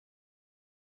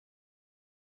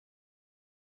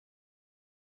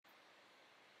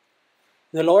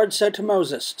The Lord said to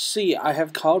Moses, See, I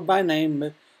have called by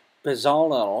name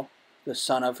Bezalel, the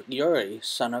son of Uri,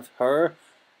 son of Hur,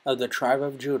 of the tribe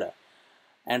of Judah.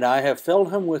 And I have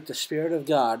filled him with the Spirit of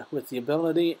God, with the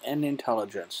ability and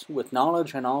intelligence, with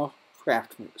knowledge and all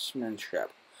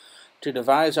craftsmanship, to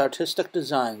devise artistic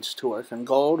designs, to work in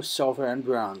gold, silver, and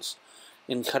bronze,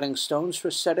 in cutting stones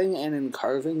for setting, and in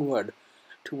carving wood,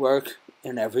 to work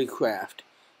in every craft.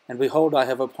 And behold, I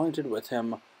have appointed with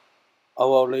him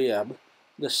Oholiab,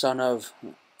 the son of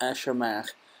Ashermach,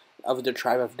 of the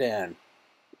tribe of Dan.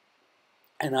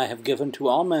 And I have given to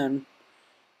all men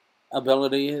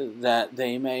ability that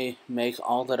they may make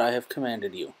all that I have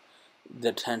commanded you: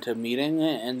 the tent of meeting,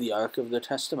 and the ark of the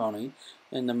testimony,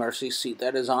 and the mercy seat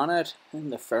that is on it,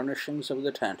 and the furnishings of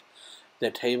the tent, the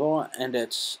table and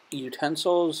its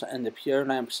utensils, and the pure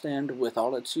lampstand with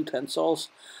all its utensils,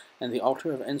 and the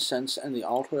altar of incense, and the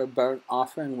altar of burnt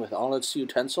offering with all its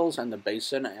utensils, and the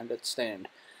basin and its stand,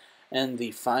 and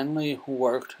the finely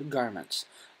worked garments,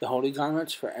 the holy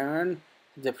garments for Aaron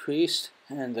the priest,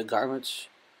 and the garments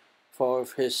for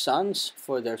his sons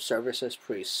for their service as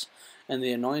priests, and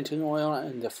the anointing oil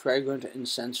and the fragrant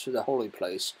incense for the holy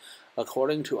place.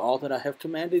 According to all that I have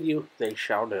commanded you, they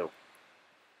shall do.